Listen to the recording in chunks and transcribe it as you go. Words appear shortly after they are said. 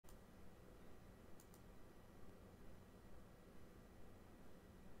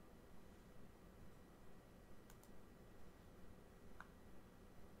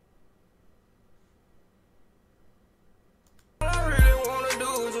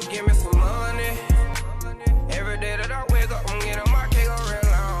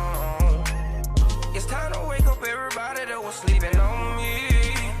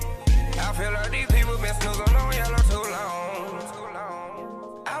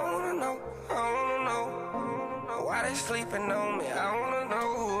know, I wanna know why they sleeping on me. I wanna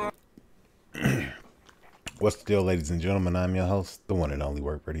know. What's the deal, ladies and gentlemen? I'm your host, the one and only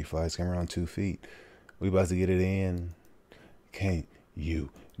Work Ready Flies, camera on 2 feet. We about to get it in. Can't you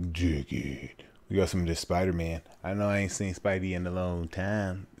dig it? We got some of this Spider-Man. I know I ain't seen Spidey in a long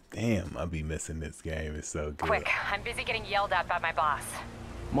time. Damn, I'll be missing this game. It's so good. Quick, I'm busy getting yelled at by my boss.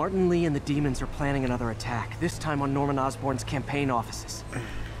 Martin Lee and the Demons are planning another attack, this time on Norman Osborn's campaign offices.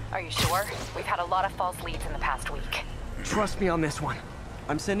 Are you sure? We've had a lot of false leads in the past week. Trust me on this one.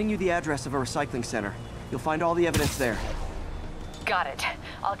 I'm sending you the address of a recycling center. You'll find all the evidence there. Got it.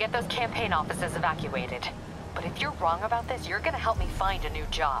 I'll get those campaign offices evacuated. But if you're wrong about this, you're gonna help me find a new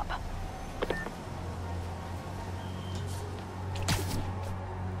job.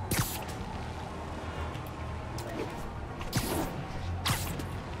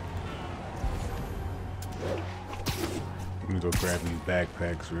 Let me go grab these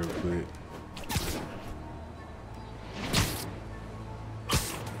backpacks real quick.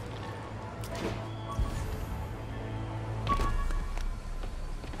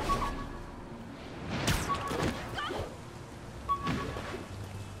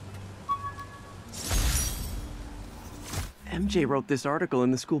 MJ wrote this article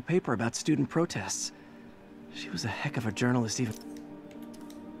in the school paper about student protests. She was a heck of a journalist even.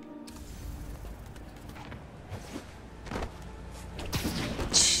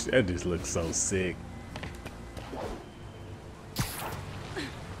 That just looks so sick.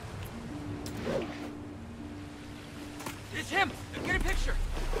 It's him! Get a picture!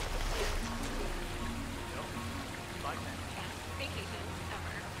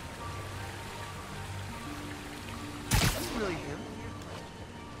 That's really him.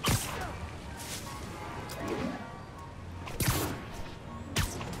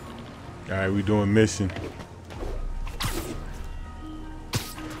 Alright, we doing mission.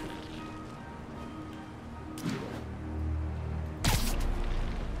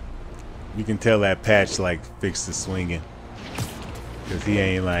 You can tell that Patch like fixed the swinging, cause he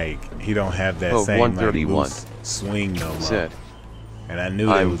ain't like, he don't have that same like, loose swing no more. Said, and I knew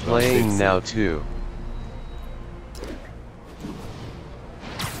they I'm was playing fix now it. too.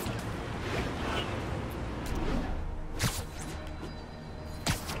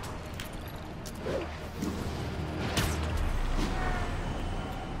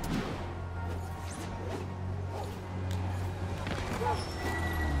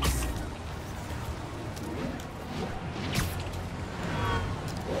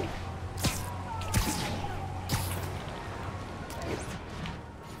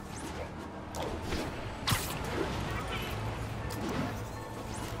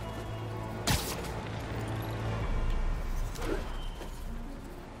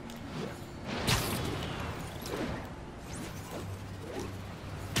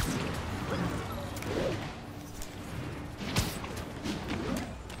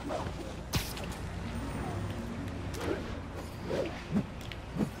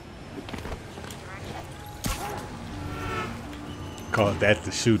 Called that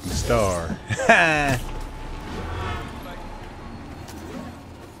the shooting star. I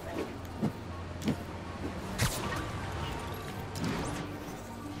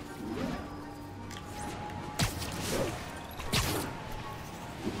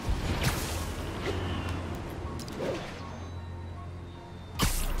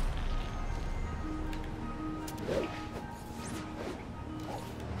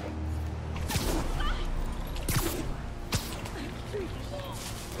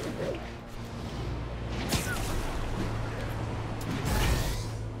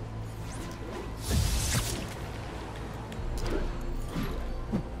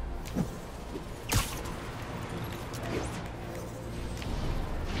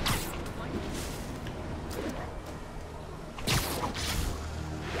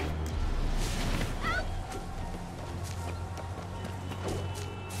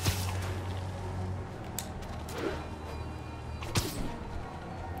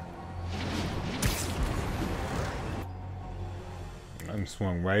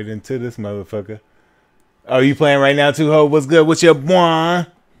swung right into this motherfucker. Oh, you playing right now too, ho? What's good? What's your boy?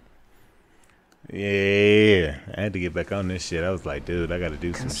 Yeah, I had to get back on this shit. I was like, dude, I gotta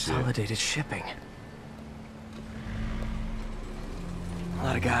do some shit. Consolidated shipping. A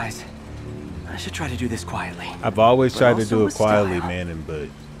lot of guys. I should try to do this quietly. I've always tried to also do it with quietly, style. man, but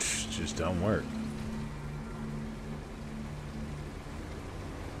just don't work.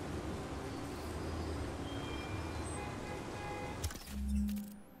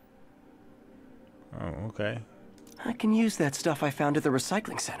 Oh, okay. I can use that stuff I found at the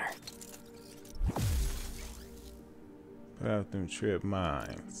recycling center. Put out them trip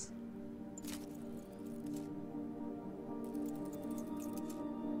mines.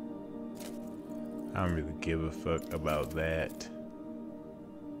 I don't really give a fuck about that.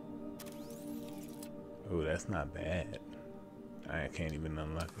 Oh, that's not bad. I can't even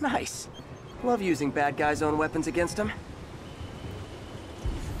unlock it. Nice. Love using bad guys' own weapons against them.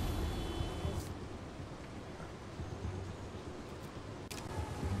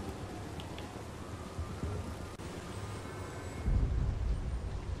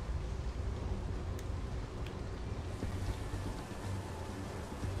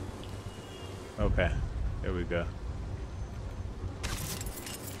 Okay, there we go.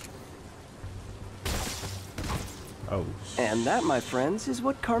 Oh, And that, my friends, is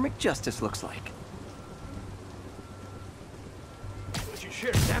what karmic justice looks like.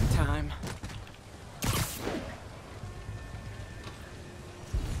 Nap time.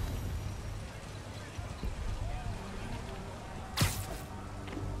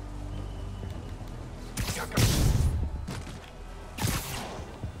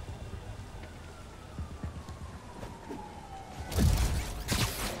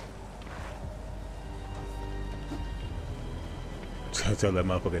 tell that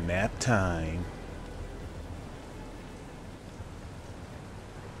motherfucker nap time.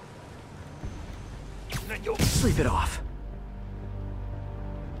 Sleep it off.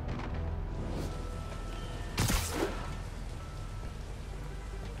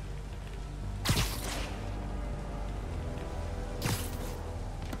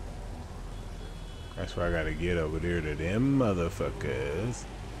 That's where I gotta get over there to them motherfuckers.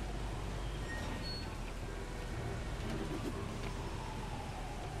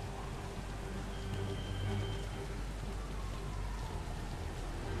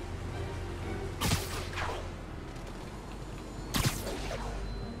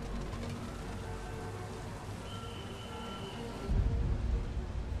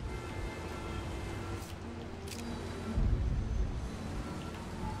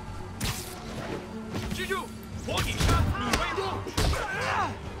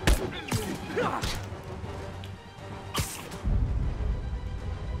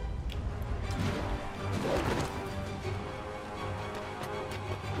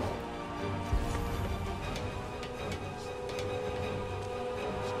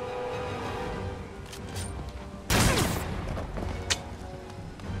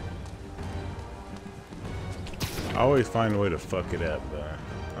 I always find a way to fuck it up, bro.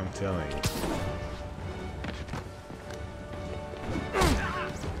 I'm telling you.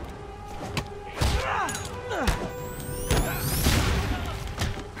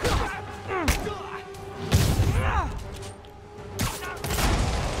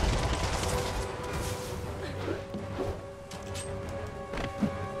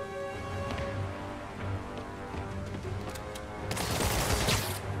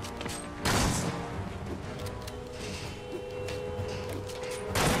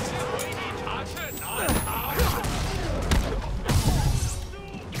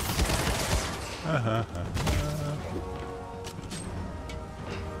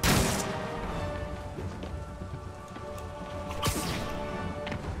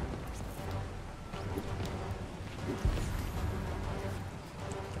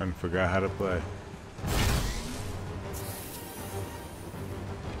 I forgot how to play.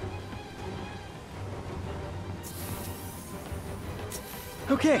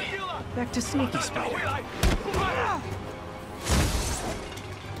 Okay, back to Sneaky Spider.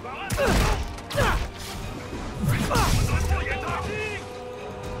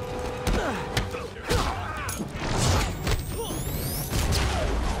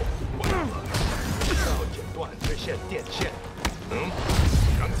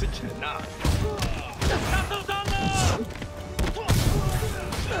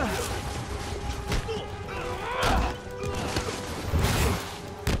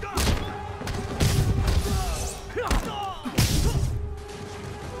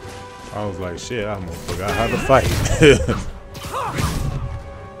 I was like, shit, I almost forgot how to fight.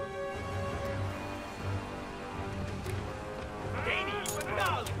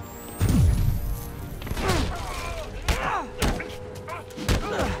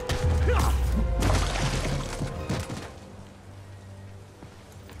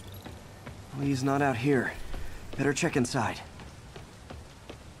 He's not out here. Better check inside.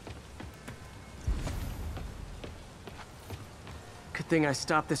 Good thing I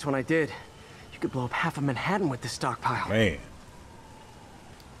stopped this when I did. You could blow up half of Manhattan with this stockpile. Man.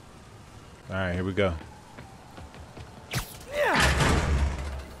 Alright, here we go.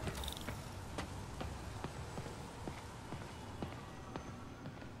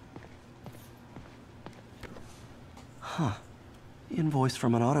 Huh. Invoice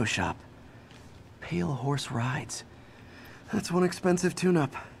from an auto shop. Pale Horse Rides. That's one expensive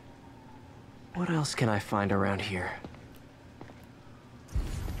tune-up. What else can I find around here?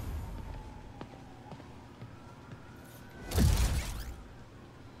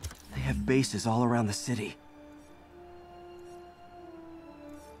 They have bases all around the city.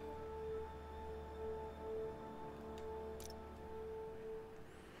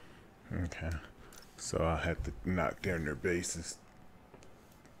 Okay. So I had to knock down their bases.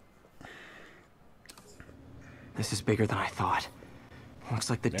 This is bigger than I thought. Looks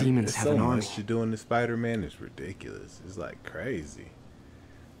like the demons have an army. So much to do in the Spider-Man is ridiculous. It's like crazy.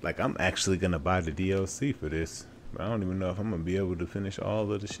 Like, I'm actually gonna buy the DLC for this, but I don't even know if I'm gonna be able to finish all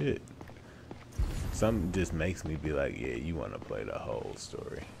of the shit. Something just makes me be like, yeah, you want to play the whole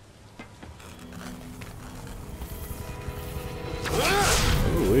story.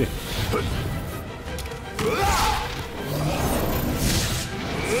 Ooh-wee.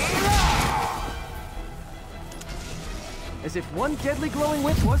 As if one deadly glowing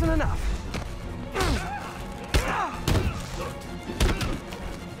whip wasn't enough.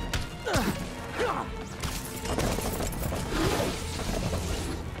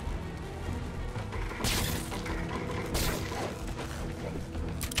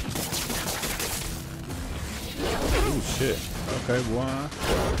 Oh shit. Okay, one.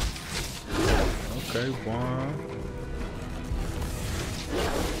 Okay, one.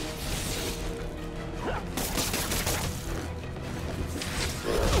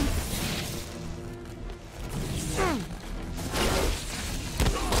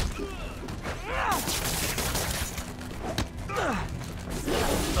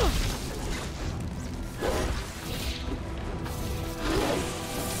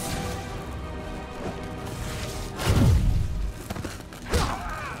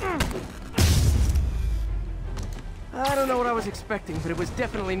 I don't know what I was expecting, but it was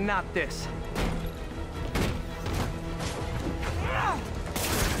definitely not this.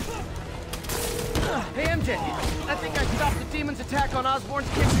 Hey, MJ, I think I stopped the demon's attack on Osborn's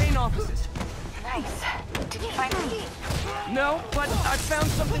campaign offices. Nice. Did you find the key? No, but I found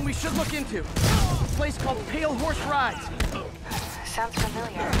something we should look into. A place called Pale Horse Rides. Sounds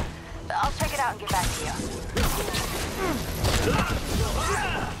familiar. I'll check it out and get back to you.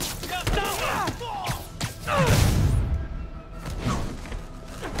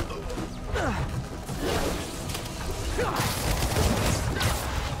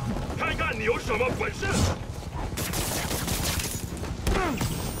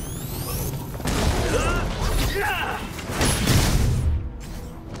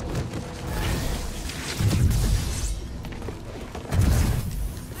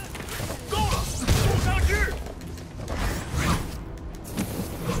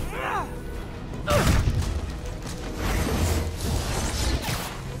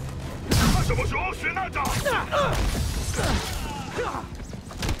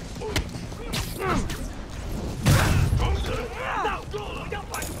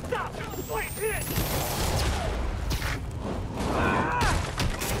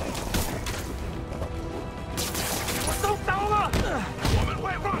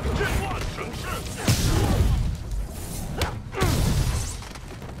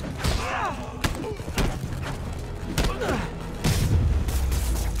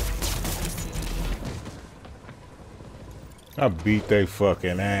 I beat they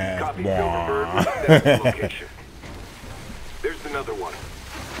fucking ass. Copy, Silverberg. That's the location. There's another one.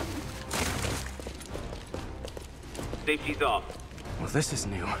 Safety's off. Well, this is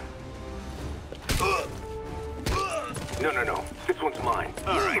new. No. This one's mine.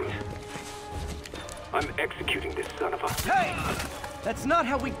 All right. I'm executing this son of a... Hey! That's not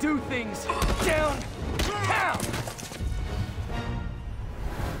how we do things. Down! Down!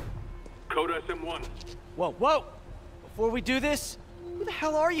 Code SM1. Whoa! Before we do this, who the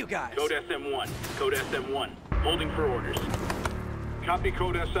hell are you guys? Code SM1. Code SM1. Holding for orders. Copy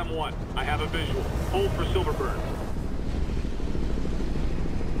Code SM1. I have a visual. Hold for Silverburn.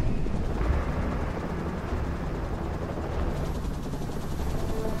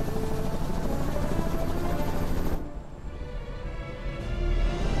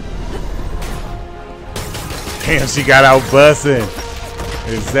 Damn, she got out bussing.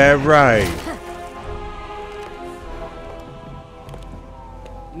 Is that right?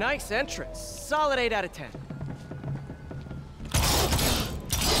 Nice entrance. Solid 8 out of 10.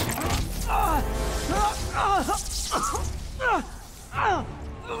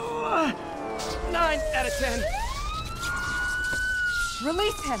 9 out of 10.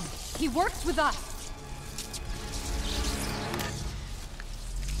 Release him. He works with us.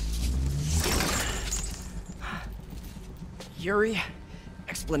 Yuri,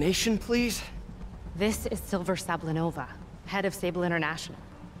 explanation, please? This is Silver Sablinova, head of Sable International.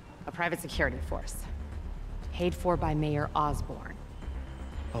 A private security force. Paid for by Mayor Osborn.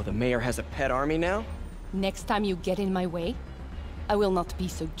 Oh, the mayor has a pet army now? Next time you get in my way, I will not be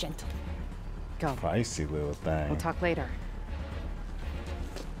so gentle. Go. Feisty little thing. We'll talk later.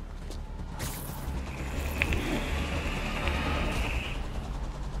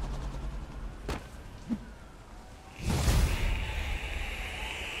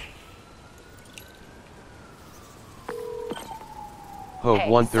 Hope Hey,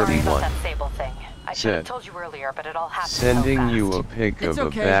 131. sorry about that Sable thing. I should have Said, told you earlier, but it all happened sending so fast. you a pic It's of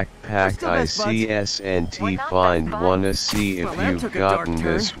okay. a We're backpack still best buds. ICSNT We're not find. best buds. Wanna see if Well, that you've took a dark gotten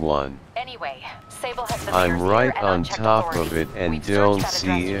turn. this one. Anyway, Sable has the I'm mayor's right ear and on unchecked top of authorities. it and We've don't searched that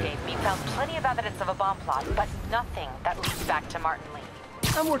address see you it. gave me, found plenty of evidence of a bomb plot, but nothing that leads back to Martin Lee.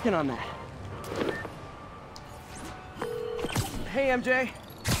 I'm working on that. Hey, MJ.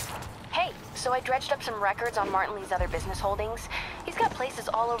 Hey, so I dredged up some records on Martin Lee's other business holdings. He's got places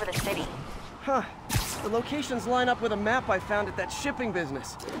all over the city. Huh. The locations line up with a map I found at that shipping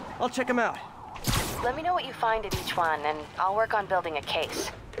business. I'll check them out. Let me know what you find at each one, and I'll work on building a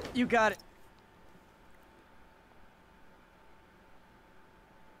case. You got it.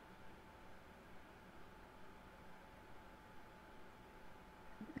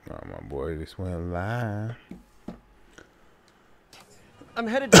 Oh, my boy, this went live. I'm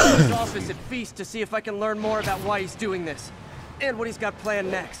headed to his office at Feast to see if I can learn more about why he's doing this. And what he's got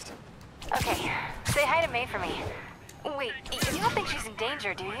planned next. Okay, say hi to May for me. Wait, you don't think she's in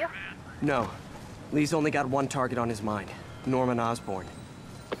danger, do you? No. Lee's only got one target on his mind. Norman Osborn.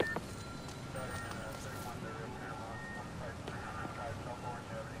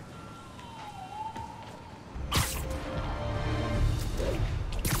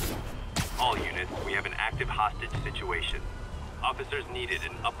 All units, we have an active hostage situation. Officers needed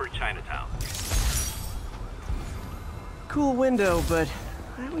in Upper Chinatown. Cool window, but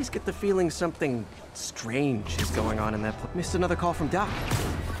I always get the feeling something strange is going on in that place. Missed another call from Doc.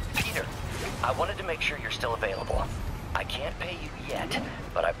 Peter, I wanted to make sure you're still available. I can't pay you yet,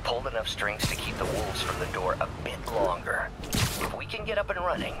 but I've pulled enough strings to keep the wolves from the door a bit longer. If we can get up and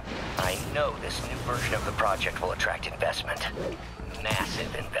running, I know this new version of the project will attract investment.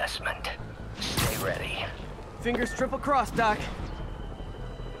 Massive investment. Stay ready. Fingers triple crossed, Doc.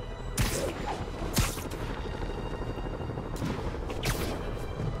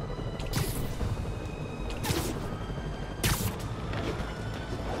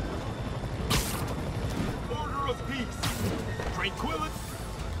 Order of peace. Tranquility.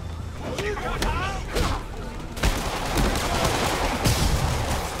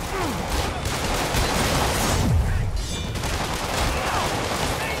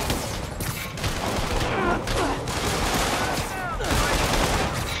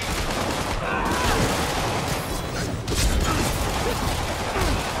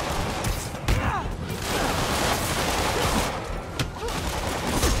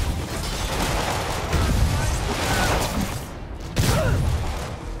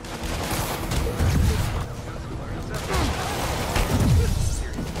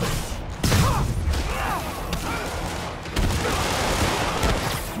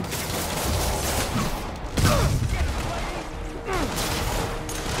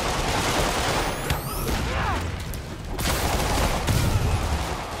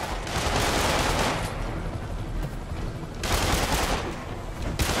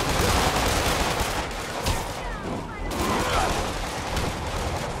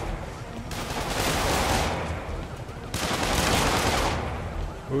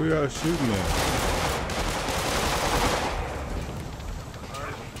 Who y'all shooting at?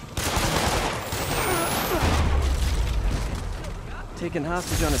 Taken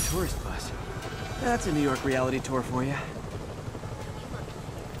hostage on a tourist bus. That's a New York reality tour for you.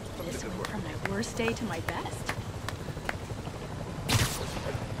 This went from my worst day to my best.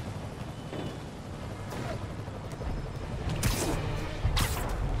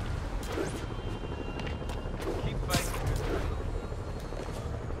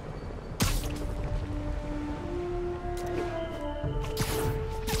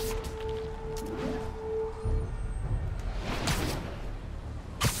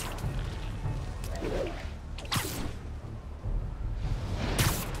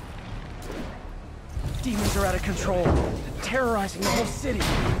 Demons are out of control, terrorizing the whole city.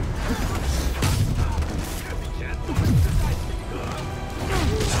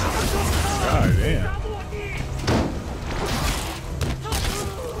 God damn.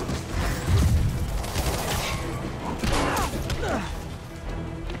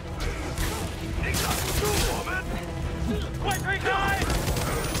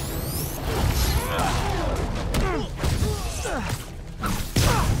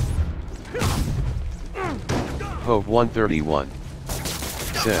 Hope 131.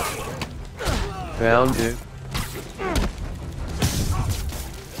 Said. Found it.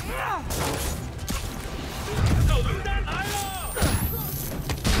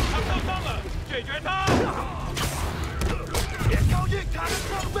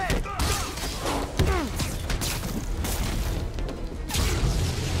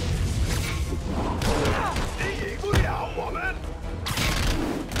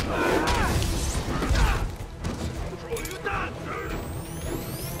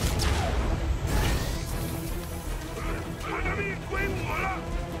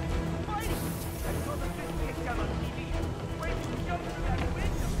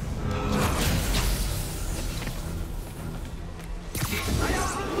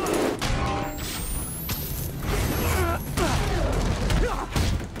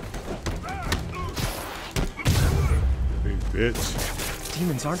 Bitch.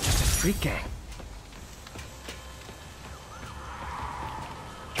 Demons aren't just a street gang.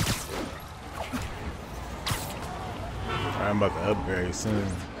 I'm about to upgrade soon.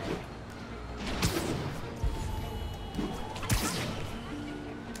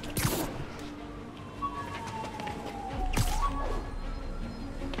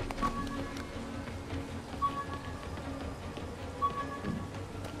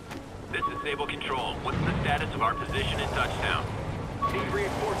 This is Sable Control. What's the status of our position in touchdown? Need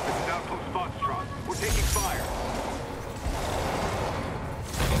reinforcements at Outpost Foxtrot. We're taking fire.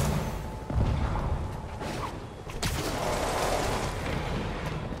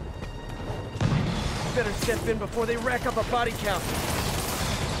 Better step in before they rack up a body count.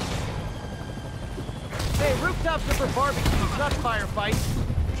 Hey, rooftops are for barbecues, not firefights.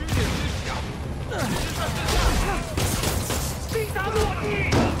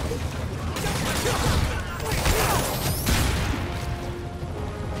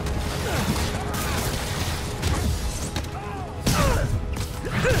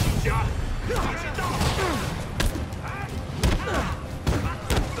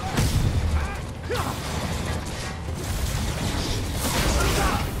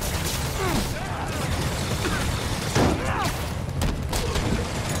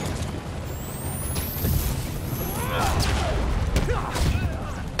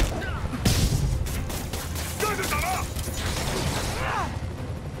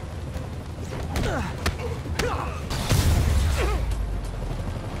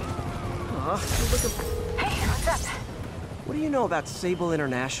 Hey, what's up? What do you know about Sable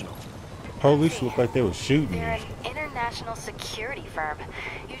International? Police look like they were shooting They're me. an international security firm,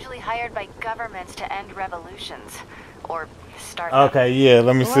 usually hired by governments to end revolutions. Or start them. Okay, yeah,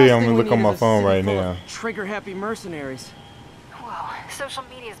 let me The see. last I'm thing gonna we look on need my is a phone city right full of now. Trigger-happy mercenaries. Whoa, social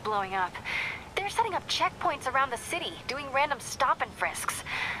media is blowing up. They're setting up checkpoints around the city, doing random stop and frisks.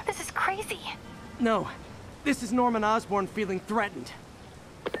 This is crazy. No, this is Norman Osborn feeling threatened.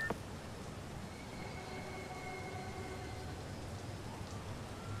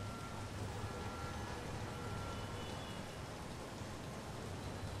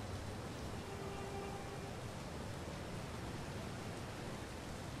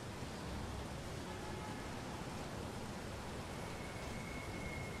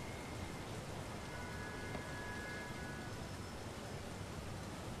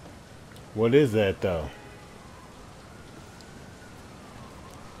 What is that though?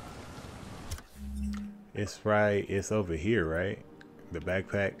 It's right. It's over here, right? The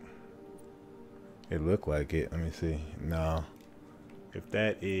backpack. It looked like it. Let me see. No. If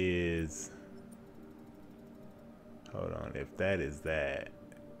that is, hold on. If that is that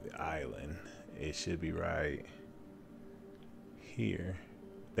island, it should be right here.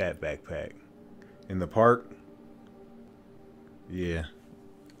 That backpack in the park. Yeah.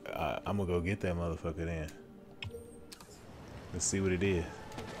 I'm gonna go get that motherfucker then. Let's see what it is.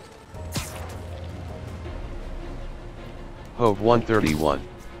 Hope 131.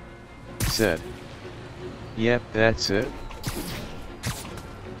 Said. Yep, that's it.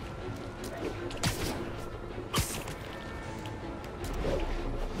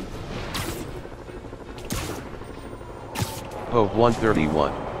 Hope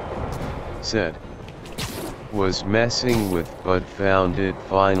 131. Said. Was messing with but found it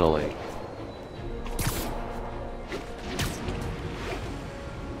finally.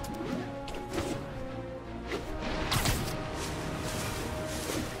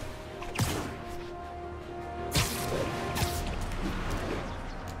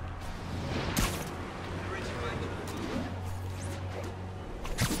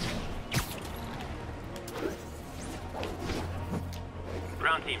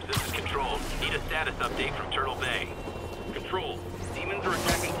 Ground teams, this is Control. Need a status update from Turtle Bay. Control. Demons are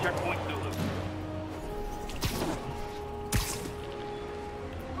attacking Checkpoint Zulu.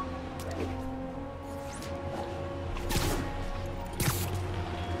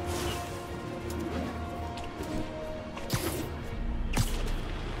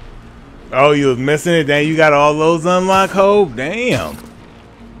 Oh, you was missing it? Damn, you got all those unlocked, Hope? Damn.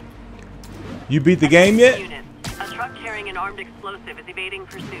 You beat the game yet? Unit. A truck carrying an armed explosive is evading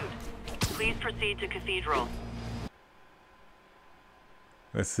pursuit. Please proceed to Cathedral.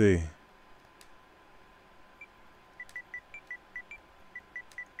 Let's see.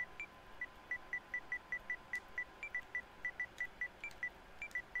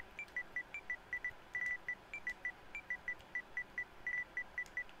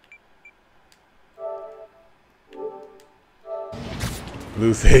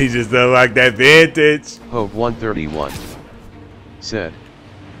 Blue Sage just don't like that vintage. Hope 131 said,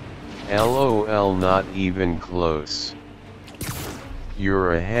 LOL, not even close.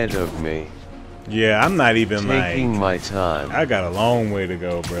 You're ahead of me. Yeah, I'm not even taking my time. I got a long way to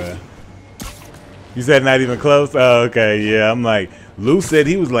go, bruh. You said not even close? Oh, okay, yeah. I'm like, Lou said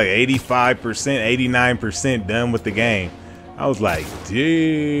he was like 85%, 89% done with the game. I was like,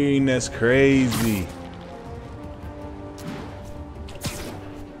 dang, that's crazy.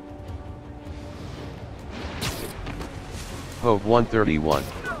 Hope 131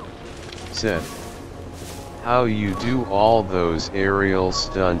 said, how you do all those aerial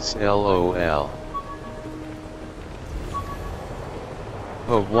stunts, LOL.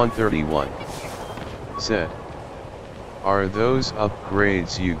 Hope 131 said, are those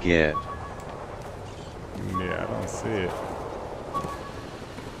upgrades you get? Yeah, I don't see it.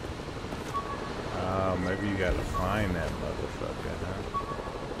 Maybe you gotta find that motherfucker, huh?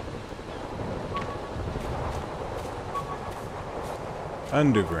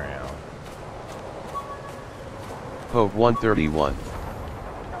 Underground. Hope 131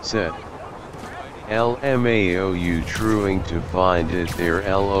 said, LMAO, you trying to find it there,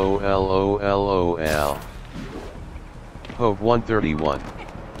 LOL. Hope 131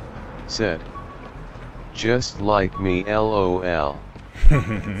 said, just like me, LOL.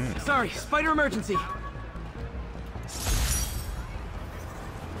 Sorry, spider emergency.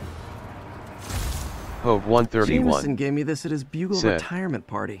 Hope 131 Jameson gave me this at his Bugle said, retirement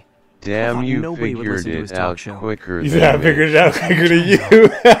party. damn, you figured it out quicker than I figured it out quicker than you.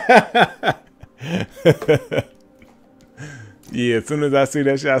 Yeah, as soon as I see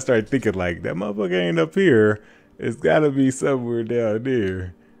that shit, I start thinking like, that motherfucker ain't up here. It's gotta be somewhere down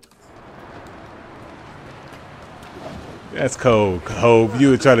there. That's cold, Hope.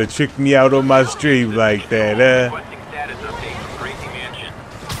 You would try to trick me out on my stream like that, huh?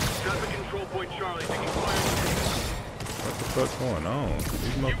 What the fuck's going on?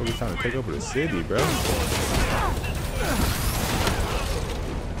 These motherfuckers trying to take over the city, bro.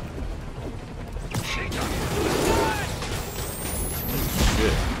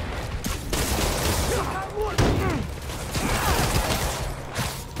 Shit.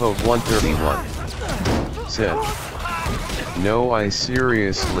 Hope 131 said, no, I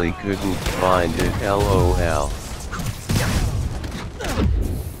seriously couldn't find it, LOL.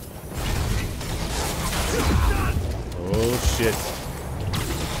 Oh shit.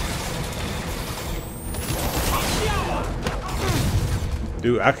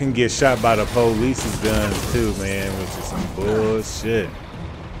 Dude, I can get shot by the police's guns too, man, which is some bullshit.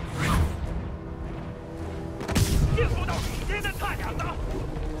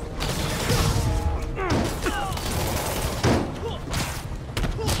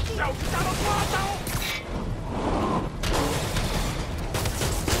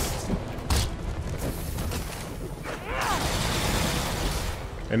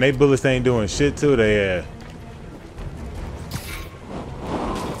 And they bullets ain't doing shit to they ass.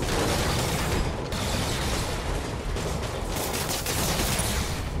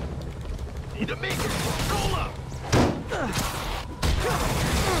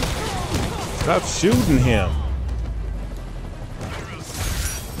 Stop shooting him.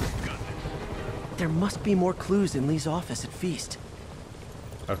 There must be more clues in Lee's office at Feast.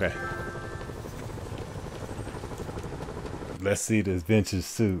 Okay. Let's see this vintage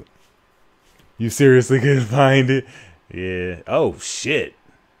suit. You seriously couldn't find it? Yeah. Oh, shit.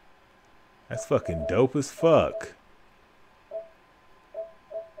 That's fucking dope as fuck.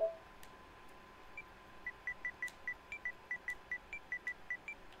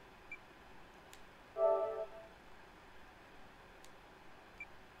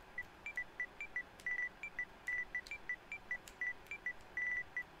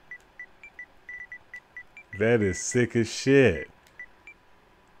 That is sick as shit.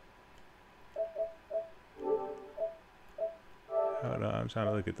 Hold on, I'm trying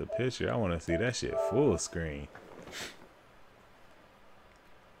to look at the picture. I want to see that shit full screen.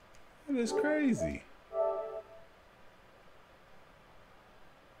 That is crazy.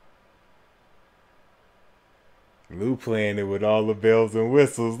 Lou playing it with all the bells and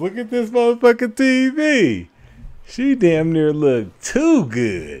whistles. Look at this motherfucking TV. She damn near looked too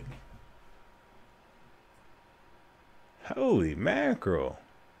good. Holy mackerel.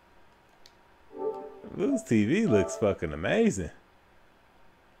 Lou's TV looks fucking amazing.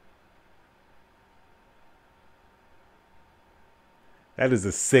 That is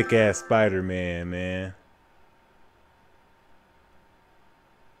a sick ass Spider-Man, man.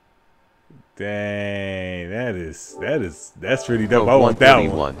 Dang, that's pretty dope. I want that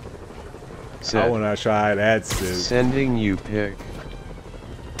one. I want to try that suit. Sending you pic.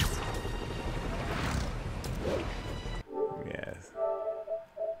 Yes.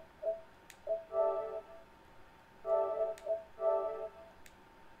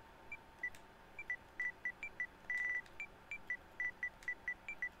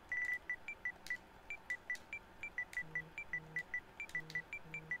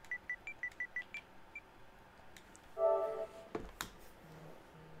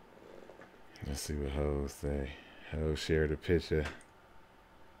 Let's see what hoes say. Hoes share the picture.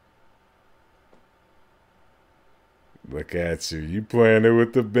 Look at you. You playing it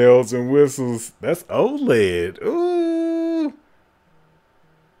with the bells and whistles. That's OLED. Ooh.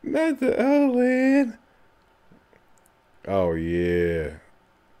 Not the OLED. Oh, yeah.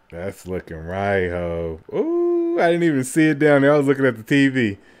 That's looking right, ho. Ooh. I didn't even see it down there. I was looking at the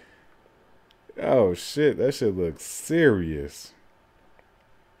TV. Oh, shit. That shit looks serious.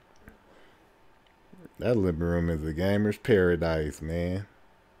 That living room is a gamer's paradise, man.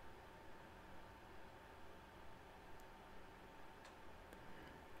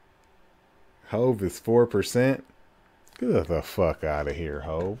 Hove is 4%. Get the fuck out of here,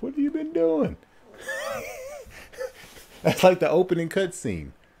 Hove. What have you been doing? That's like the opening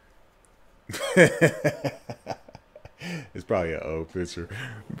cutscene. It's probably an old picture.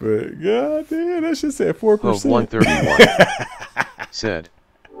 But god damn, that shit said 4%. Hove 131 said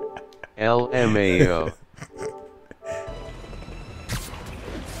LMAO.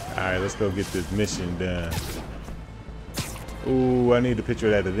 Alright, let's go get this mission done. Ooh, I need a picture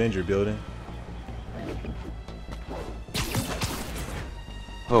of that Avenger building.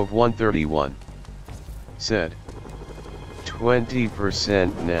 Hove 131 said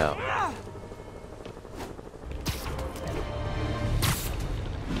 20% now.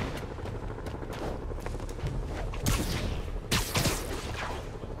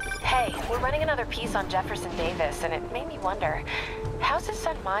 Hey, we're running another piece on Jefferson Davis, and it made me wonder, how's his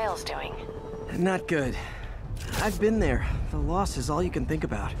son Miles doing? Not good. I've been there. The loss is all you can think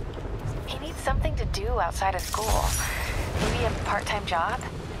about. He needs something to do outside of school. Maybe a part-time job?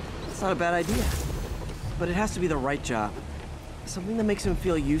 It's not a bad idea. But it has to be the right job. Something that makes him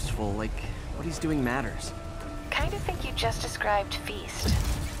feel useful, like what he's doing matters. Kind of think you just described Feast.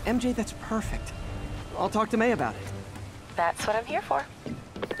 MJ, that's perfect. I'll talk to May about it. That's what I'm here for.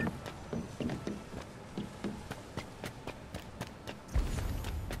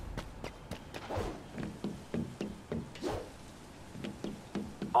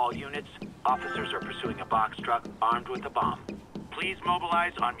 All units, officers are pursuing a box truck armed with a bomb. Please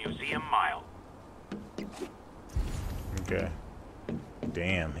mobilize on Museum Mile. Okay.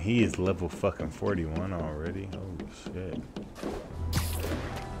 Damn, he is level fucking 41 already. Holy shit.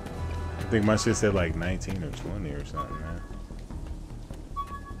 I think my shit said like 19 or 20 or something, man.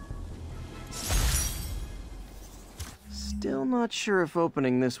 Still not sure if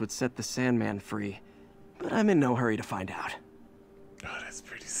opening this would set the Sandman free, but I'm in no hurry to find out. Oh, that's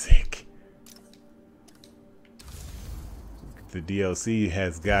pretty sick. The DLC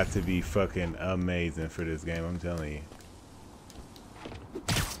has got to be fucking amazing for this game, I'm telling you.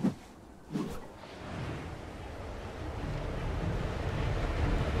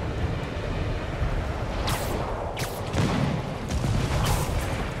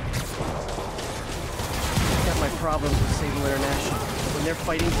 Got my problems with Sable International. When they're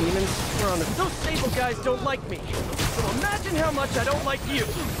fighting demons, we're on the... Those Sable guys don't like me. So imagine how much I don't like you.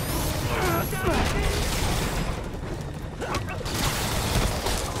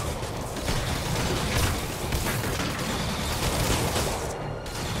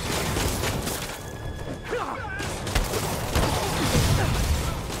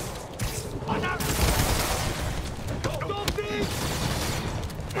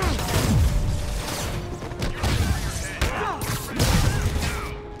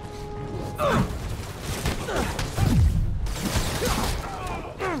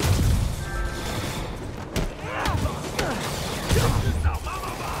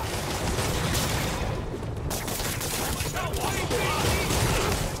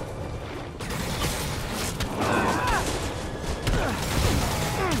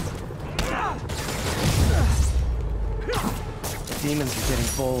 demons are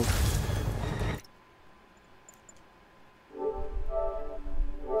getting bold.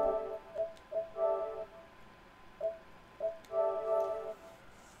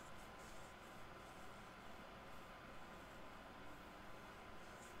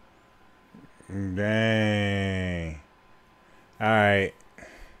 Dang. All right.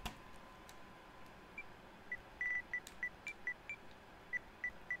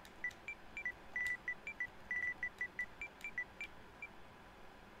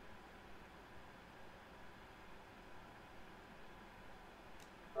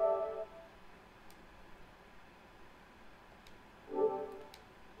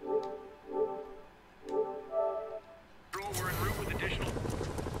 We're en route with additional.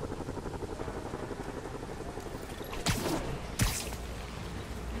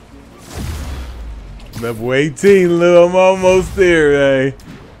 Level 18, Lil. I'm almost there, eh?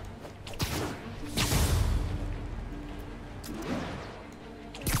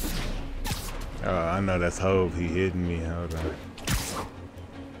 Oh, I know that's Hove. He hitting me. Hold on.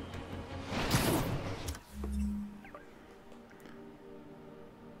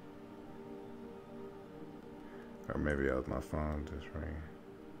 Or maybe that was my phone just ringing.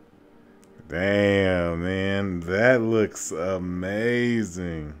 Damn, man. That looks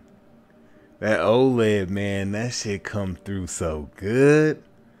amazing. That OLED, man, that shit come through so good.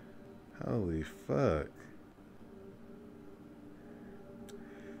 Holy fuck.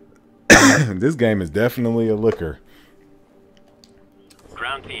 This game is definitely a looker.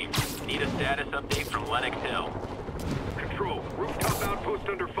 Ground team, need a status update from Lennox Hill. Control, rooftop outpost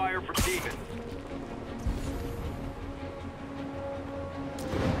under fire from demons.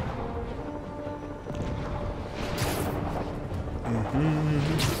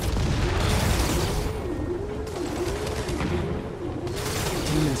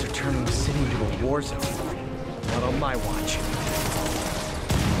 Demons are turning the city into a war zone. Not on my watch.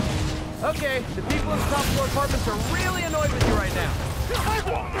 Okay, the people in the top floor apartments are really annoyed with you right now.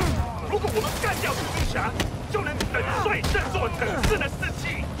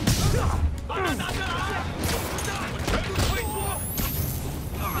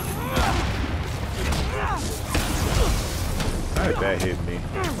 How did that hit me?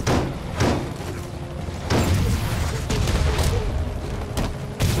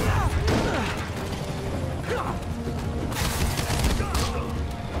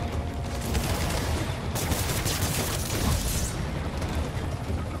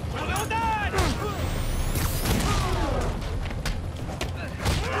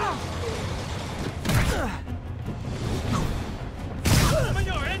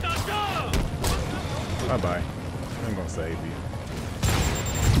 Bye-bye. I'm gonna save you.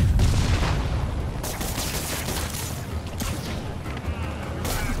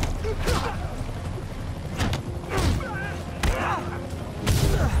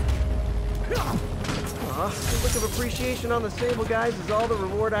 The look of appreciation on the Sable guys is all the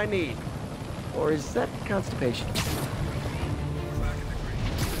reward I need. Or is that constipation?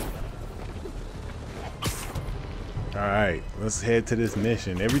 Alright, let's head to this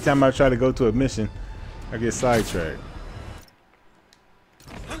mission. Every time I try to go to a mission, I get sidetracked.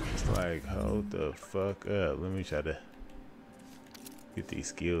 It's like, hold the fuck up. Let me try to get these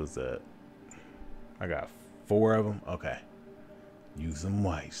skills up. I got 4 of them. Okay. Use them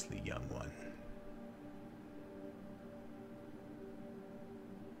wisely, young one.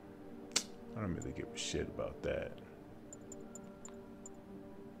 I don't really give a shit about that.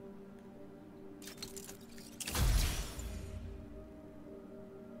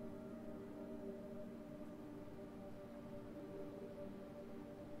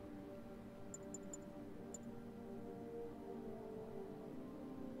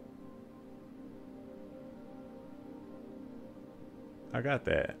 I got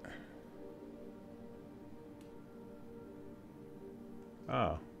that.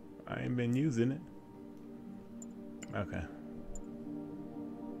 Oh, I ain't been using it. Okay.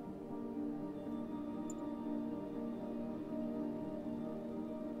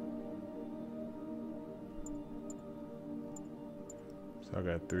 So I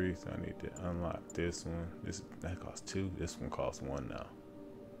got 3, so I need to unlock this one. That costs 2. This one costs 1 now.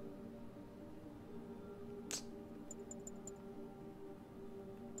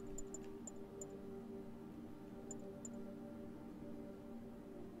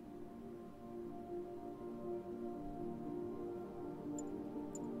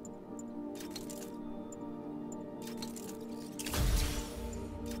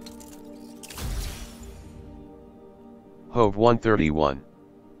 Hove 131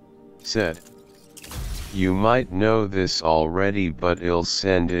 said, "You might know this already, but I'll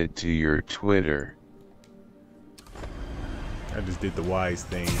send it to your Twitter." I just did the wise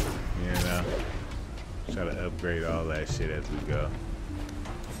thing, you know. Try to upgrade all that shit as we go.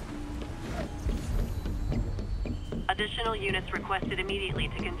 Additional units requested immediately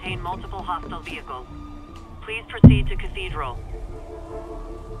to contain multiple hostile vehicles. Please proceed to Cathedral.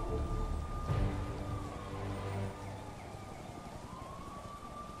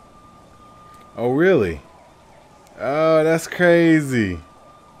 Oh, really? Oh, that's crazy.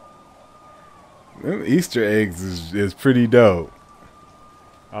 Them Easter eggs is pretty dope.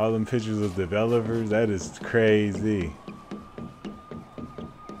 All them pictures of developers, that is crazy.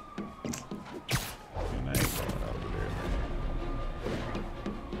 And I ain't going over there,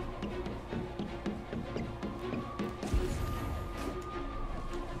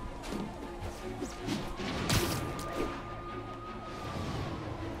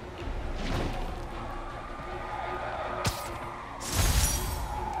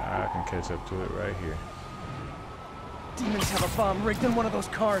 I can catch up to it right here. Demons have a bomb rigged in one of those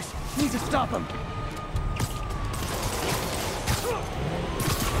cars. Need to stop them.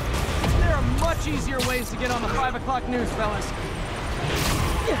 There are much easier ways to get on the 5 o'clock news, fellas.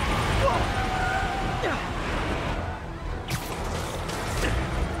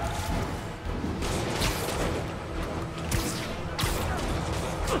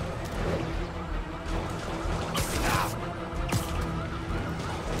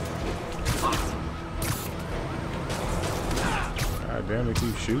 Damn, they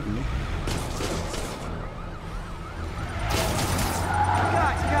keep shooting me.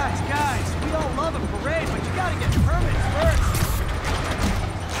 Guys, we all love a parade, but you gotta get permits first.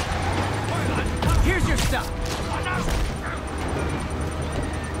 Here's your stuff.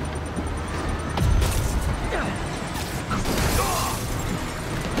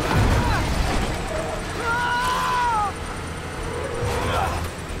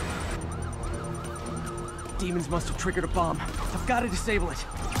 Demons must have triggered a bomb. I've got to disable it.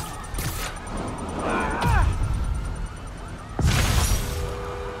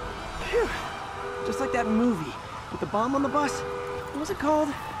 Phew. Just like that movie with the bomb on the bus. What was it called?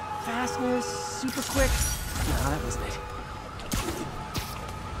 Fastness, super quick? No, that wasn't it.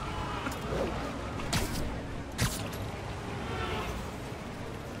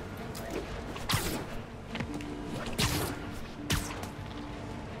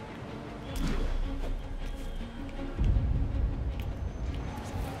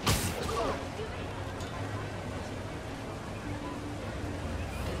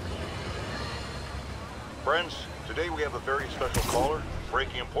 Friends, today we have a very special caller,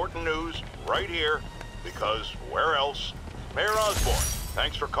 breaking important news right here, because where else? Mayor Osborn,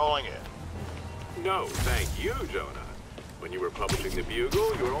 thanks for calling in. No, thank you, Jonah. When you were publishing the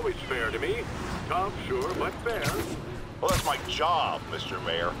Bugle, you were always fair to me. Tough, sure, but fair. Well, that's my job, Mr.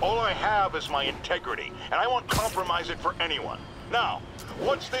 Mayor. All I have is my integrity, and I won't compromise it for anyone. Now,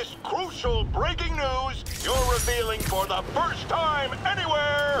 what's this crucial breaking news you're revealing for the first time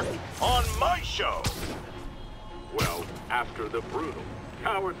anywhere on my show? Well, after the brutal,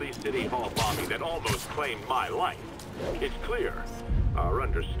 cowardly City Hall bombing that almost claimed my life, it's clear our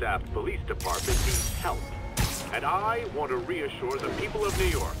understaffed police department needs help. And I want to reassure the people of New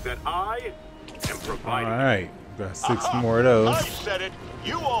York that I am providing... All right, got 6 more of those. I said it.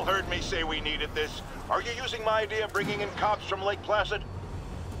 You all heard me say we needed this. Are you using my idea of bringing in cops from Lake Placid?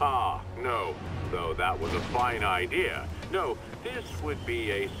 Ah, no. Though that was a fine idea. No, this would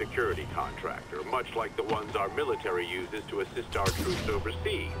be a security contractor, much like the ones our military uses to assist our troops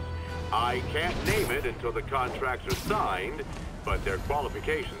overseas. I can't name it until the contracts are signed, but their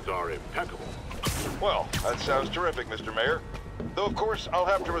qualifications are impeccable. Well, that sounds terrific, Mr. Mayor. Though, of course, I'll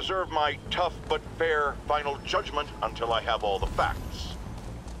have to reserve my tough but fair final judgment until I have all the facts.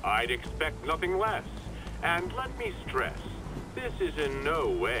 I'd expect nothing less. And let me stress, this is in no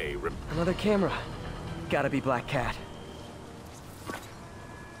way... Another camera. Gotta be Black Cat.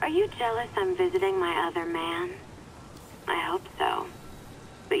 Are you jealous I'm visiting my other man? I hope so.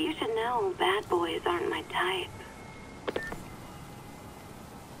 But you should know bad boys aren't my type.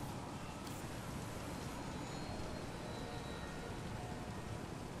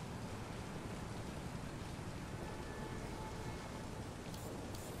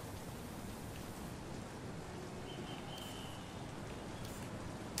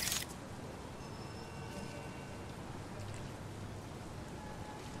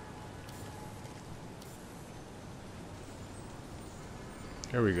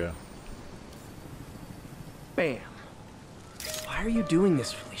 Here we go. Bam. Why are you doing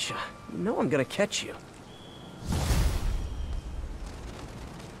this, Felicia? You know I'm gonna catch you.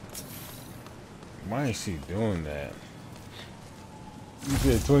 Why is she doing that? You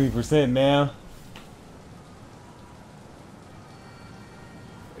said 20% now.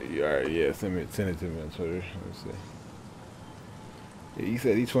 Alright, yeah, send it to me on Twitter. Let's see. Yeah, you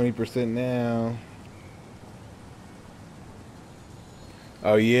said he's 20% now.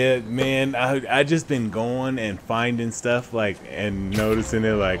 Oh yeah, man, I just been going and finding stuff like and noticing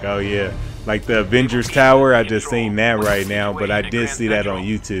it like, oh yeah, like the Avengers Tower, I just seen that right now, but I did see that on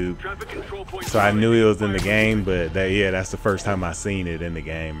YouTube. So I knew it was in the game, but that, yeah, that's the first time I seen it in the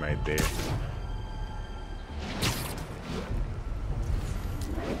game right there.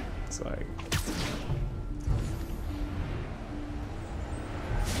 It's like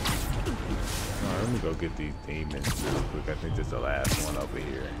let me go get these demons real quick. I think this is the last one over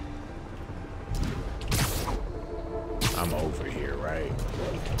here. I'm over here, right?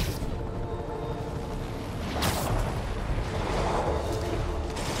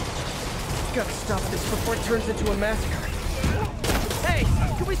 Gotta stop this before it turns into a massacre. Hey,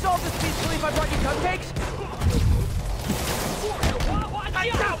 can we solve this peacefully if I brought you cupcakes?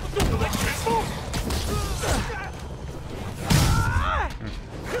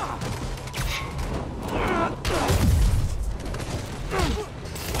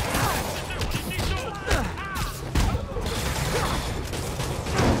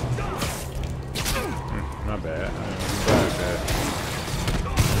 Not bad.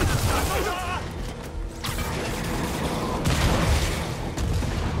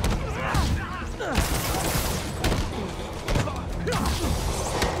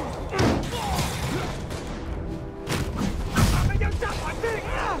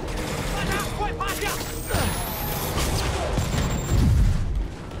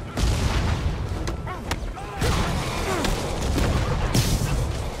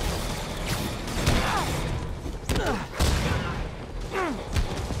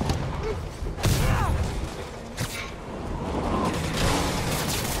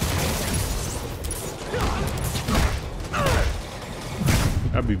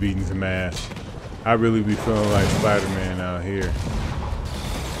 I be beating some ass. I really be feeling like Spider-Man out here.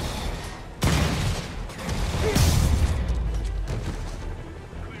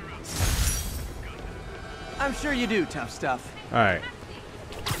 I'm sure you do, tough stuff. Alright.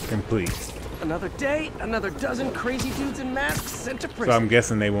 Complete. Another day, another dozen crazy dudes in masks sent to prison. So I'm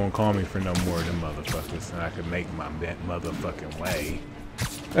guessing they won't call me for no more of them motherfuckers, and I can make my motherfucking way.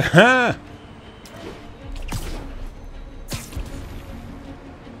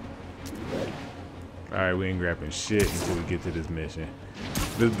 Alright, we ain't grabbing shit until we get to this mission.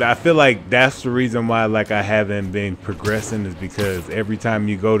 I feel like that's the reason why like I haven't been progressing, is because every time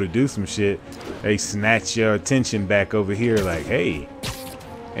you go to do some shit, they snatch your attention back over here like, hey,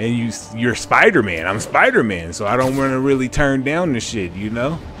 and you're Spider-Man. I'm Spider-Man, so I don't want to really turn down the shit, you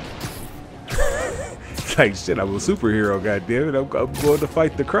know? It's like, shit, I'm a superhero, goddammit. I'm going to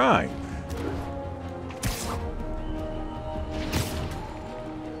fight the crime.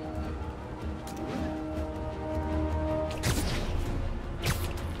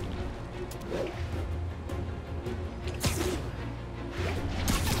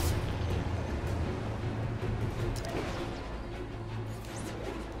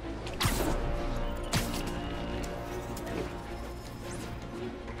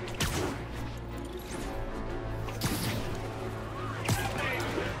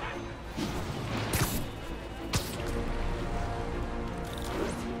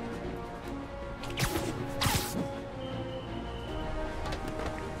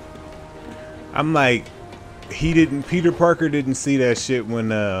 I'm like, Peter Parker didn't see that shit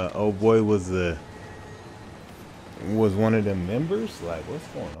when old boy was one of them members. Like, what's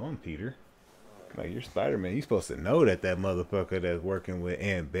going on, Peter? Like, you're Spider-Man. You're supposed to know that that motherfucker that's working with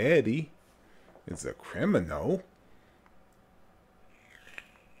Aunt Betty is a criminal.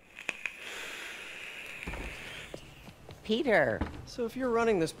 Peter. So if you're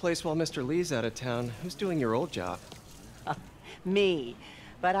running this place while Mr. Lee's out of town, who's doing your old job? Me.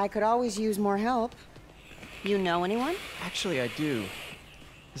 But I could always use more help. You know anyone? Actually, I do.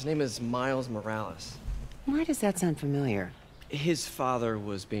 His name is Miles Morales. Why does that sound familiar? His father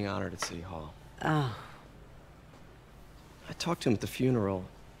was being honored at City Hall. Oh. I talked to him at the funeral.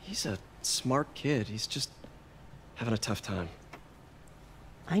 He's a smart kid. He's just having a tough time.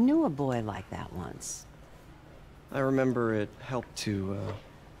 I knew a boy like that once. I remember it helped to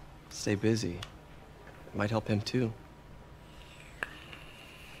stay busy. It might help him too.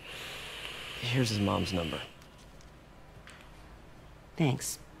 Here's his mom's number.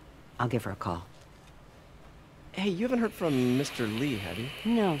 Thanks. I'll give her a call. Hey, you haven't heard from Mr. Lee, have you?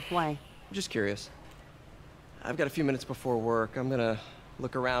 No, why? I'm just curious. I've got a few minutes before work. I'm gonna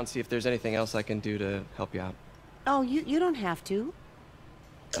look around, see if there's anything else I can do to help you out. Oh, you don't have to.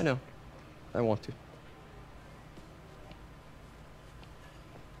 I know. I want to.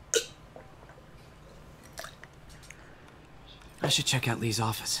 should check out Lee's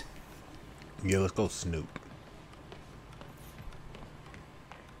office. Yeah, let's go snoop.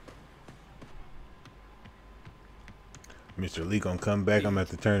 Mr. Lee gonna come back. I'm gonna have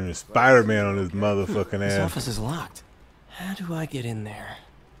to turn into Spider-Man on this motherfucking ass. This office is locked. How do I get in there?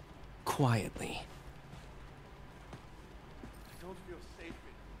 Quietly. I don't feel safe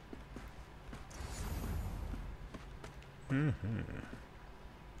in.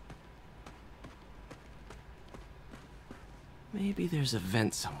 Maybe there's a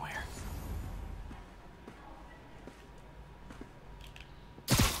vent somewhere.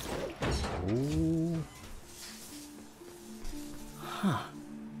 Ooh. Huh.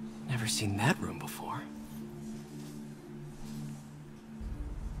 Never seen that room before.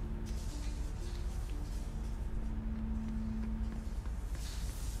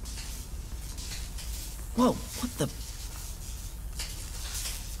 Whoa, what the?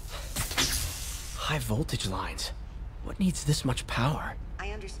 High voltage lines. What needs this much power? I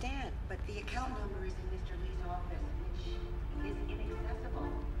understand, but the account number is in Mr. Lee's office, which is inaccessible.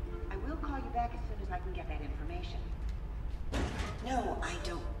 I will call you back as soon as I can get that information. No, I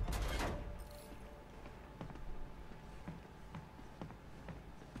don't.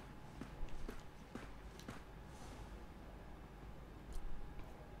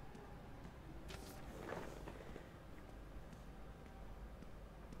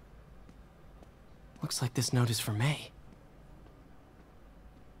 Looks like this note is for May.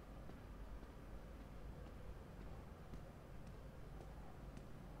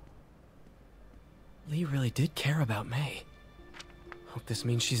 Lee really did care about May. Hope this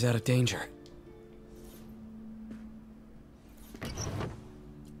means she's out of danger.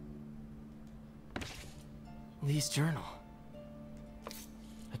 Lee's journal.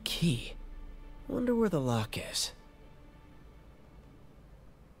 A key. Wonder where the lock is.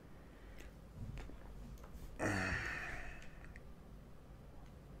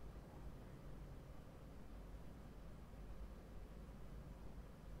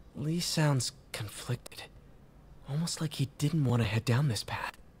 Lee sounds conflicted. Almost like he didn't want to head down this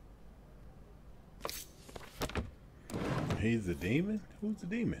path. He's a demon? Who's the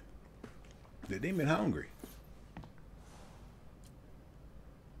demon? The demon hungry.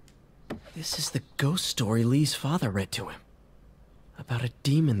 This is the ghost story Lee's father read to him. About a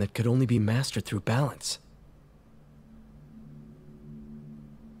demon that could only be mastered through balance.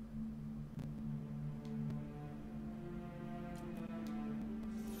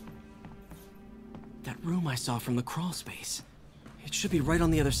 That room I saw from the crawl space. It should be right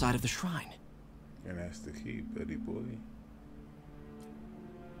on the other side of the shrine. And that's the key, buddy boy.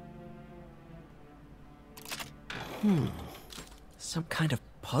 Some kind of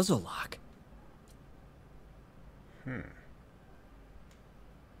puzzle lock.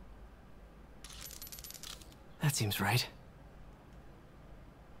 That seems right.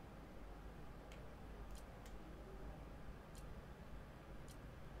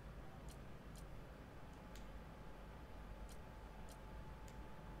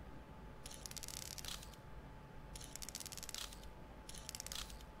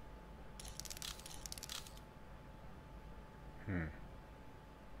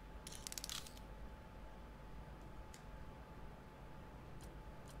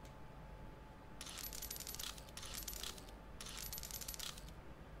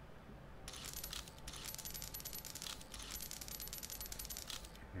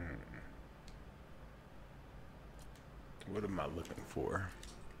 What am I looking for?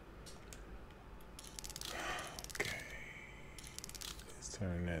 Okay. Let's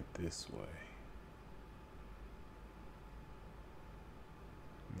turn that this way.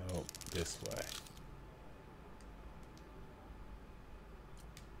 Nope, this way.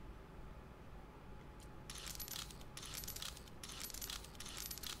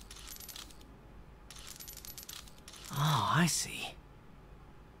 Oh, I see.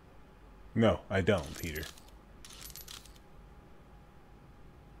 No, I don't, Peter.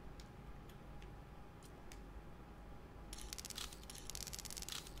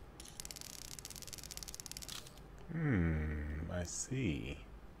 I see.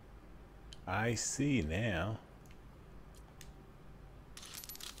 I see now.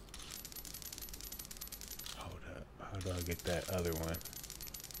 Hold up. How do I get that other one?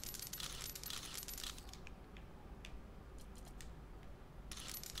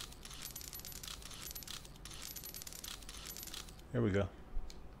 Here we go.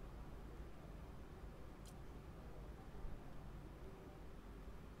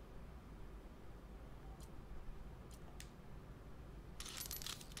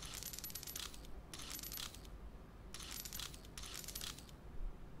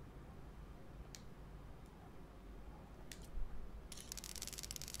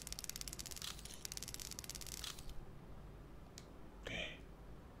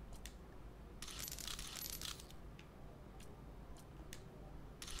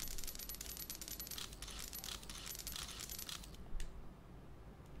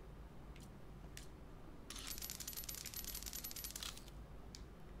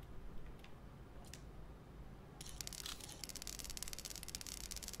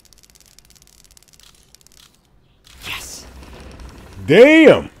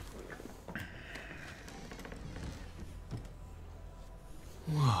 Damn!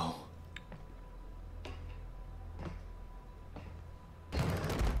 Whoa.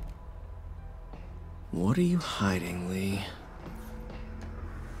 What are you hiding, Lee?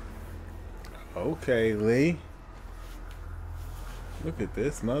 Okay, Lee. Look at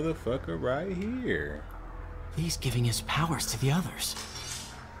this motherfucker right here. Lee's giving his powers to the others.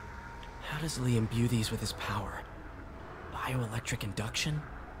 How does Lee imbue these with his power? Bioelectric induction?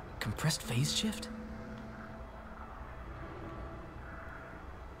 Compressed phase shift?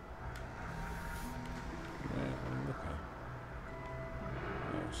 Man, I'm looking.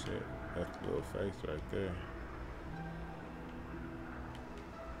 Oh shit, that's the little face right there.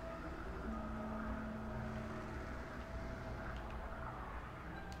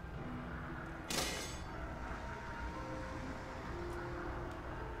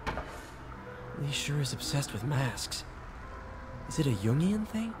 Lee sure is obsessed with masks. Is it a Jungian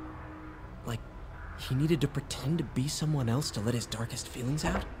thing? Like, he needed to pretend to be someone else to let his darkest feelings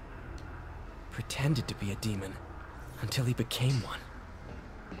out? Pretended to be a demon, until he became one.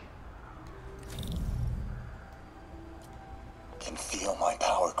 Can feel my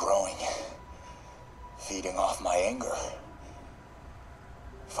power growing, feeding off my anger.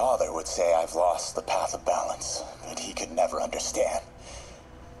 Father would say I've lost the path of balance, but he could never understand.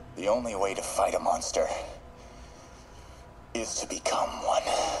 The only way to fight a monster is to become one.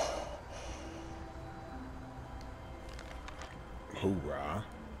 Hoorah.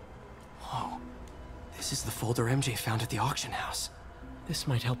 Whoa. This is the folder MJ found at the auction house. This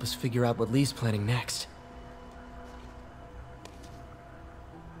might help us figure out what Lee's planning next.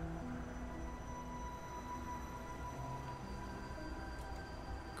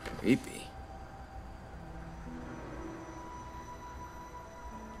 Creepy.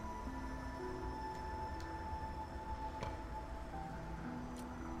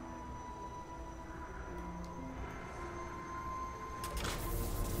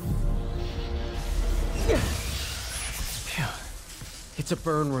 It's a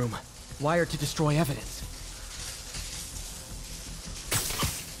burn room, wired to destroy evidence.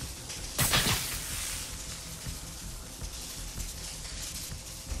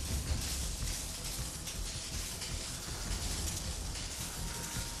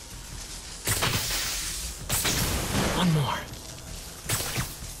 One more.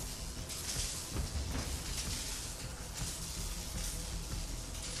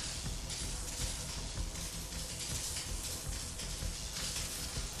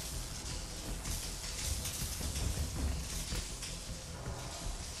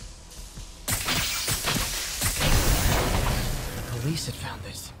 Police had found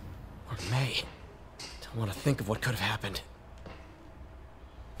this. Or May. Don't want to think of what could have happened.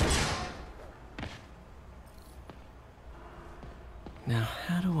 Now,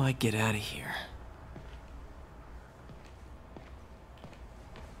 how do I get out of here?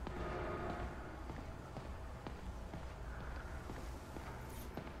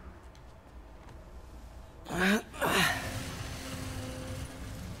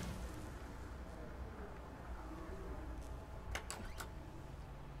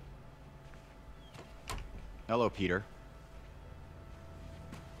 Hello, Peter.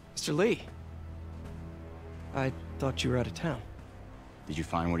 Mr. Lee. I thought you were out of town. Did you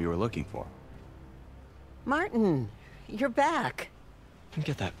find what you were looking for? Martin, you're back.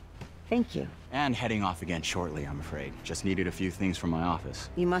 Get that. Thank you. And heading off again shortly, I'm afraid. Just needed a few things from my office.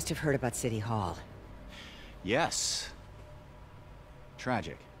 You must have heard about City Hall. Yes.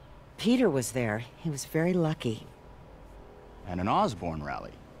 Tragic. Peter was there. He was very lucky. And an Osborn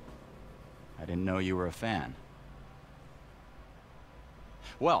rally. I didn't know you were a fan.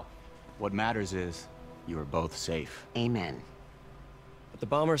 Well, what matters is you are both safe. Amen. But the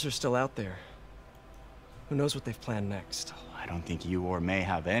bombers are still out there. Who knows what they've planned next? I don't think you or May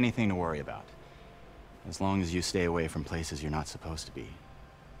have anything to worry about. As long as you stay away from places you're not supposed to be.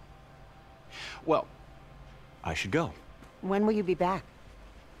 Well, I should go. When will you be back?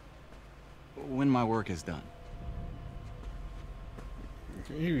 When my work is done.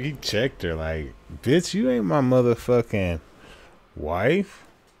 He checked her like, bitch, you ain't my motherfucking wife.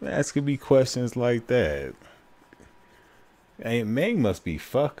 Asking me questions like that. Hey, Meg must be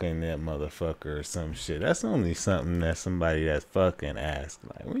fucking that motherfucker or some shit. That's only something that somebody that's fucking asks.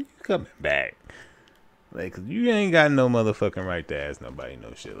 Like, when you coming back? Like, 'cause you ain't got no motherfucking right to ask nobody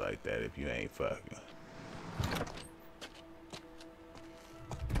no shit like that if you ain't fucking.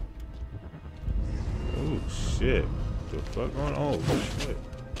 Oh shit. The fuck going on? Oh shit.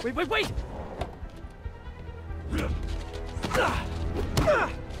 Wait!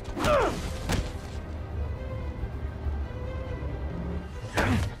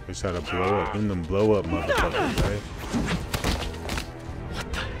 They try to blow up. Them blow up motherfuckers, right?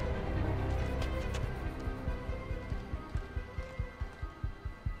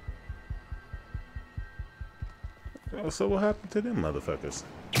 Oh, so what happened to them motherfuckers?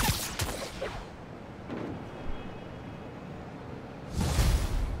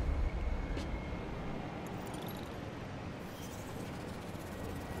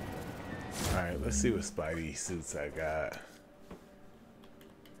 Alright, let's see what Spidey suits I got.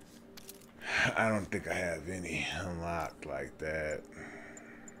 I don't think I have any unlocked like that.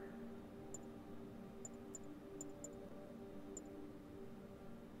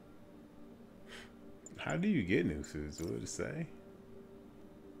 How do you get new suits? What did it say?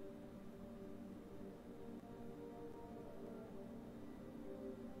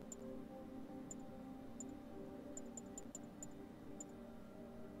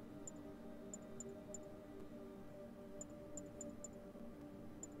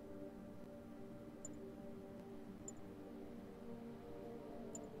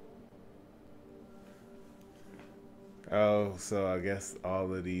 Oh, so I guess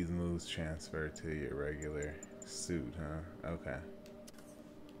all of these moves transfer to your regular suit, huh? Okay.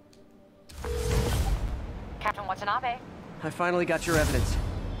 Captain Watanabe. I finally got your evidence.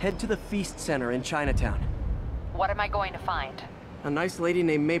 Head to the Feast Center in Chinatown. What am I going to find? A nice lady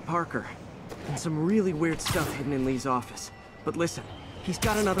named May Parker. And some really weird stuff hidden in Lee's office. But listen, he's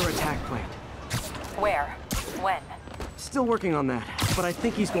got another attack planned. Where? When? Still working on that, but I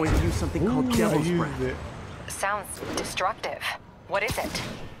think he's going to use something called Devil's Breath. Sounds destructive. What is it?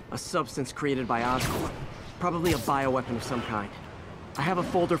 A substance created by Oscorp. Probably a bioweapon of some kind. I have a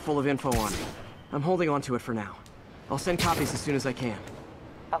folder full of info on it. I'm holding on to it for now. I'll send copies as soon as I can.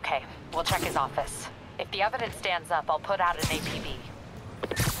 Okay, we'll check his office. If the evidence stands up, I'll put out an APB.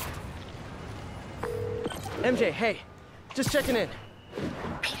 MJ, hey. Just checking in.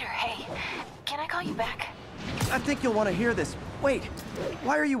 Peter, hey. Can I call you back? I think you'll want to hear this. Wait,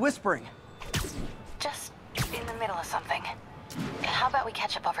 why are you whispering? Just in the middle of something. How about we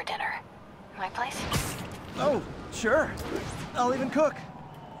catch up over dinner? My place? Oh, sure. I'll even cook.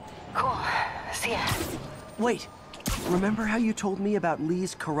 Cool. See ya. Wait, remember how you told me about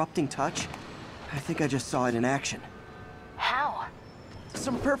Lee's corrupting touch? I think I just saw it in action. How?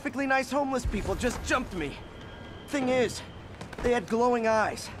 Some perfectly nice homeless people just jumped me. Thing is, they had glowing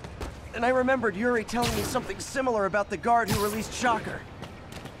eyes. And I remembered Yuri telling me something similar about the guard who released Shocker.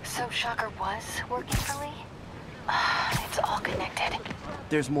 So Shocker was working for Lee? It's all connected.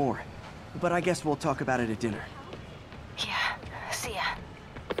 There's more, but I guess we'll talk about it at dinner. Yeah, see ya.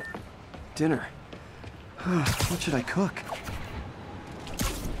 Dinner? What should I cook?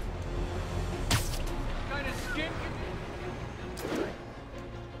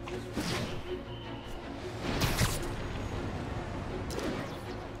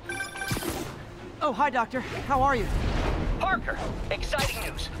 Oh, hi, Doctor. How are you? Parker, exciting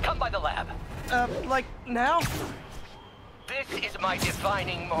news. Come by the lab. Like now? This is my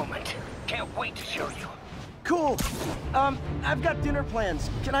defining moment. Can't wait to show you. Cool. I've got dinner plans.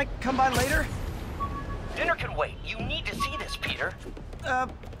 Can I come by later? Dinner can wait. You need to see this, Peter.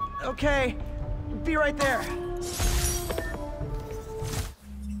 Okay. Be right there.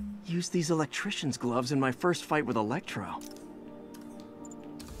 Used these electrician's gloves in my first fight with Electro.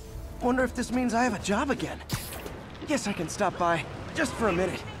 Wonder if this means I have a job again. Guess I can stop by, just for a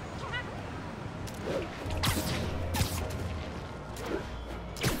minute.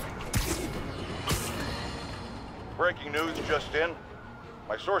 Breaking news just in.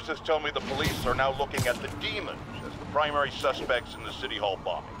 My sources tell me the police are now looking at the Demons as the primary suspects in the City Hall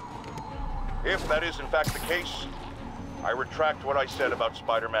bombing. If that is in fact the case, I retract what I said about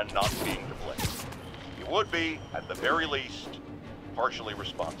Spider-Man not being to blame. He would be, at the very least, partially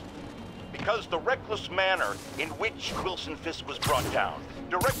responsible. Because the reckless manner in which Wilson Fisk was brought down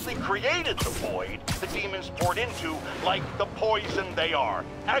directly created the void the Demons poured into, like the poison they are.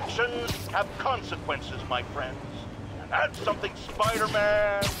 Actions have consequences, my friends. And that's something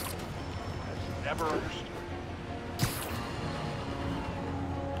Spider-Man has never understood.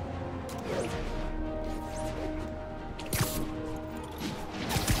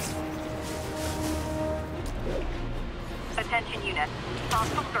 Attention units.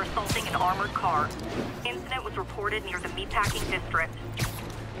 Hostiles are assaulting an armored car. Incident was reported near the meatpacking district.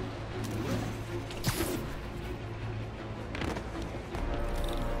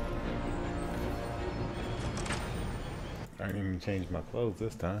 I didn't even change my clothes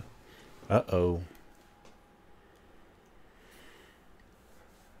this time. Uh-oh.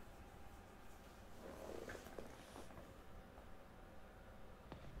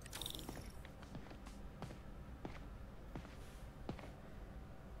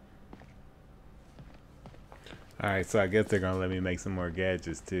 Alright, so I guess they're gonna let me make some more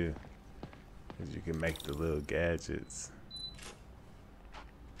gadgets too. Because you can make the little gadgets.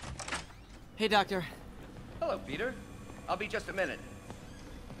 Hey, Doctor. Hello, Peter. I'll be just a minute.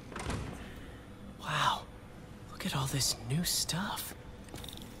 Wow. Look at all this new stuff.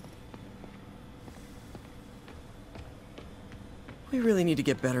 We really need to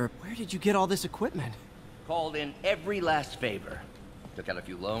get better. Where did you get all this equipment? Called in every last favor. Took out a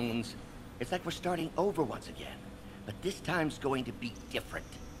few loans. It's like we're starting over once again. But this time's going to be different.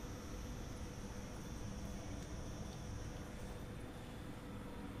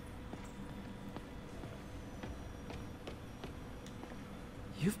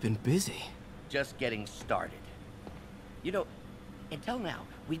 You've been busy. Just getting started. You know, until now,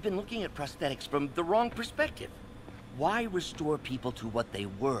 we've been looking at prosthetics from the wrong perspective. Why restore people to what they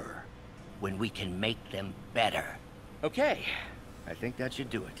were when we can make them better? Okay, I think that should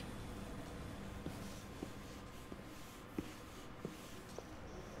do it.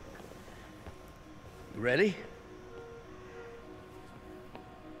 You ready?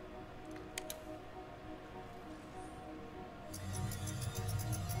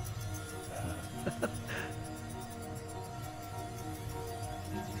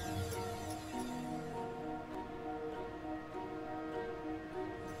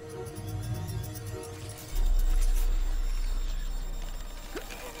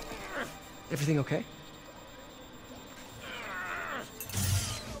 Everything okay?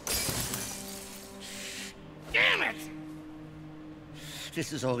 Damn it!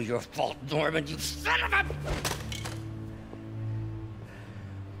 This is all your fault, Norman, you son of a...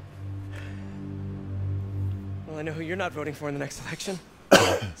 Well, I know who you're not voting for in the next election.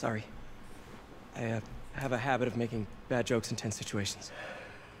 Sorry. I have a habit of making bad jokes in tense situations.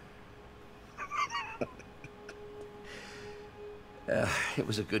 It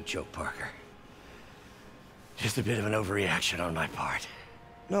was a good joke, Parker. Just a bit of an overreaction on my part.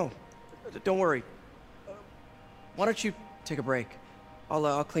 No, don't worry. Why don't you take a break?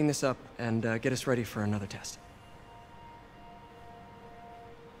 I'll clean this up and get us ready for another test.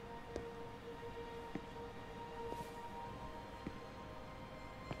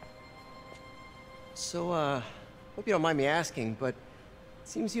 So, hope you don't mind me asking, but it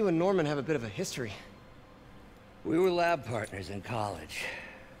seems you and Norman have a bit of a history. We were lab partners in college.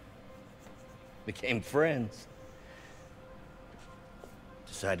 Became friends.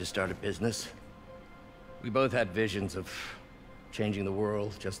 Decided to start a business. We both had visions of changing the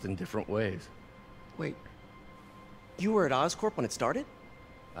world, just in different ways. Wait, you were at Oscorp when it started?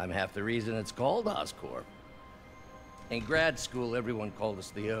 I'm half the reason it's called Oscorp. In grad school, everyone called us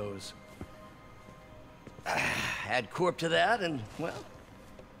the O's. Add Corp to that, and, well,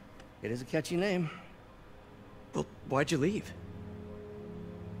 it is a catchy name. Well, why'd you leave?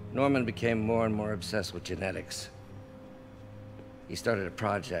 Norman became more and more obsessed with genetics. He started a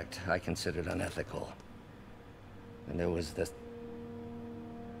project I considered unethical. And there was this...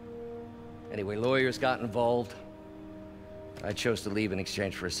 Anyway, lawyers got involved. I chose to leave in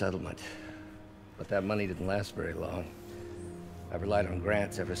exchange for a settlement. But that money didn't last very long. I've relied on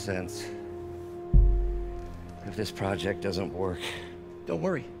grants ever since. If this project doesn't work... Don't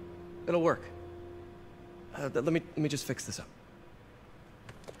worry. It'll work. Let me just fix this up.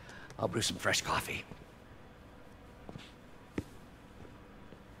 I'll brew some fresh coffee.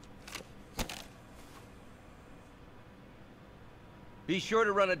 Be sure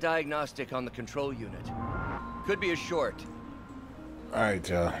to run a diagnostic on the control unit. Could be a short. Alright,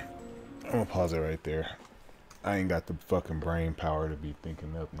 y'all. I'm gonna pause it right there. I ain't got the fucking brain power to be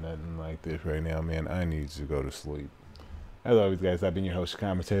thinking up nothing like this right now, man. I need to go to sleep. As always, guys, I've been your host,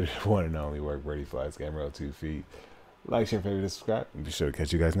 commentator, one and only work, Brady Flies, camera on 2 feet. Like, share, favorite, subscribe, and be sure to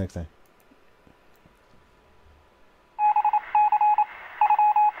catch you guys next time.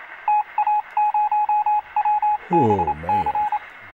 Oh, man.